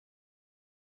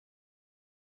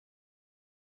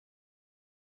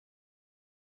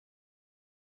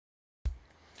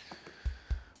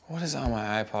What is on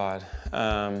my iPod?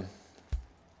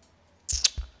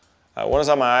 What is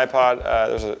on my iPod?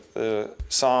 There's a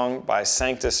song by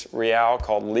Sanctus Real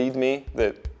called "Lead Me"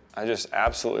 that I just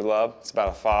absolutely love. It's about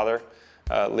a father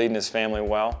leading his family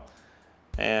well.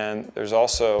 And there's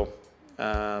also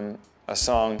a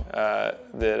song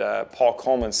that Paul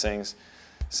Coleman sings.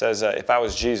 Says, "If I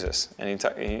was Jesus," and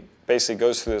he basically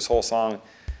goes through this whole song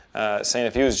saying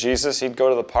if he was Jesus, he'd go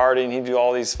to the party and he'd do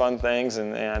all these fun things,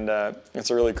 and it's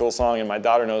a really cool song, and my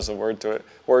daughter knows the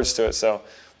words to it, so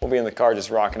we'll be in the car just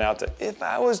rocking out to "If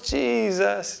I was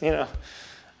Jesus," you know,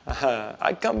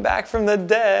 I'd come back from the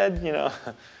dead, you know,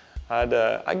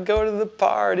 I'd go to the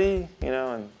party, you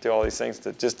know, and do all these things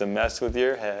to mess with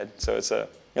your head. So it's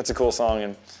a cool song,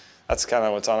 and that's kind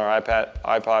of what's on our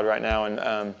iPod right now.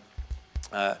 And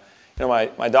you know,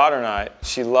 my daughter and I,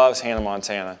 she loves Hannah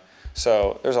Montana.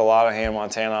 So there's a lot of Hannah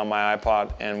Montana on my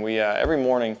iPod, and we every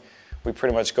morning we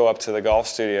pretty much go up to the golf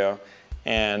studio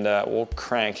and we'll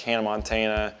crank Hannah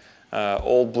Montana,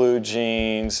 Old Blue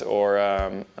Jeans, or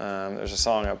there's a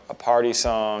song, a party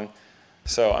song.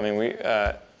 So I mean,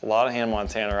 a lot of Hannah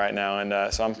Montana right now,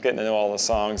 and so I'm getting to know all the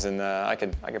songs, and I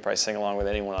could probably sing along with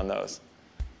anyone on those.